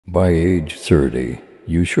By age 30,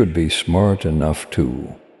 you should be smart enough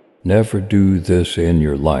to never do this in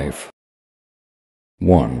your life.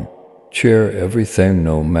 1. Share everything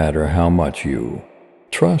no matter how much you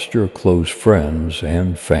trust your close friends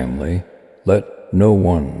and family. Let no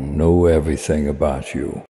one know everything about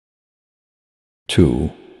you.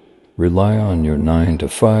 2. Rely on your 9 to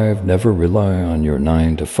 5. Never rely on your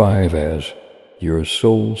 9 to 5 as your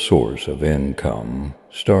sole source of income.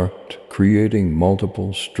 Start creating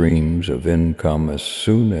multiple streams of income as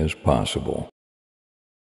soon as possible.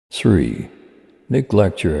 3.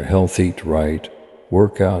 Neglect your health. Eat right.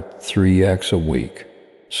 Work out 3x a week.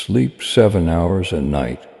 Sleep 7 hours a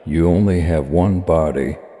night. You only have one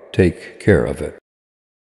body. Take care of it.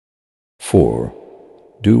 4.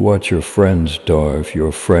 Do what your friends do. If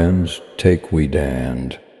your friends take weed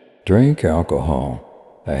and drink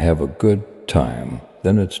alcohol, have a good time,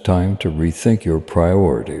 then it's time to rethink your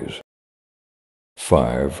priorities.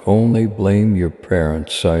 5. Only blame your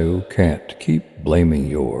parents. You can't keep blaming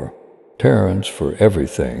your parents for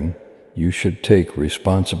everything. You should take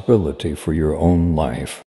responsibility for your own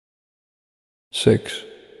life. 6.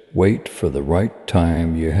 Wait for the right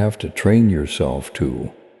time. You have to train yourself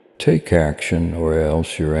to take action, or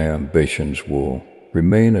else your ambitions will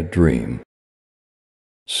remain a dream.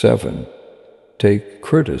 7. Take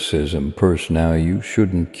criticism personally. You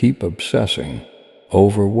shouldn't keep obsessing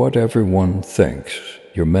over what everyone thinks.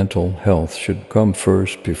 Your mental health should come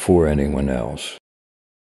first before anyone else.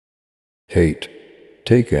 8.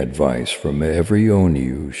 Take advice from everyone.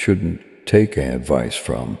 You shouldn't take advice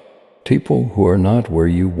from people who are not where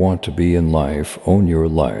you want to be in life. Own your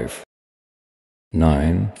life.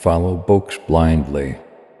 9. Follow books blindly.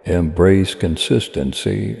 Embrace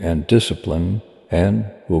consistency and discipline,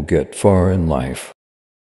 and will get far in life.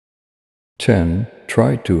 10.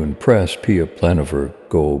 Try to impress people. Never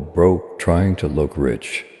go broke trying to look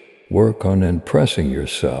rich. Work on impressing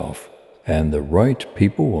yourself, and the right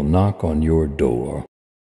people will knock on your door.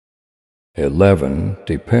 11.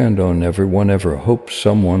 Depend on everyone. Never hope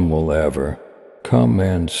someone will ever come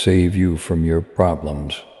and save you from your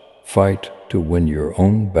problems. Fight to win your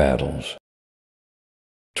own battles.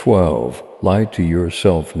 12. Lie to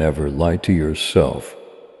yourself. Never lie to yourself.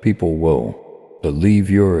 People will believe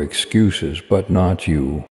your excuses, but not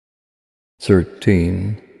you.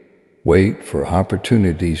 13. Wait for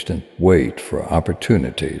opportunities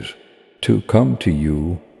to come to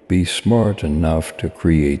you. Be smart enough to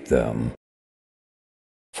create them.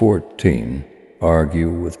 14. Argue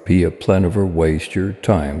with people. Never waste your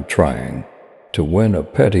time trying to win a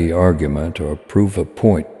petty argument or prove a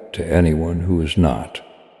point to anyone who is not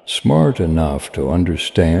smart enough to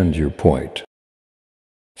understand your point.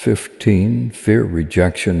 15. Fear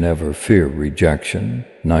rejection. Never fear rejection.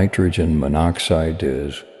 Nitrogen monoxide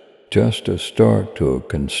is just a start to a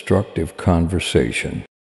constructive conversation.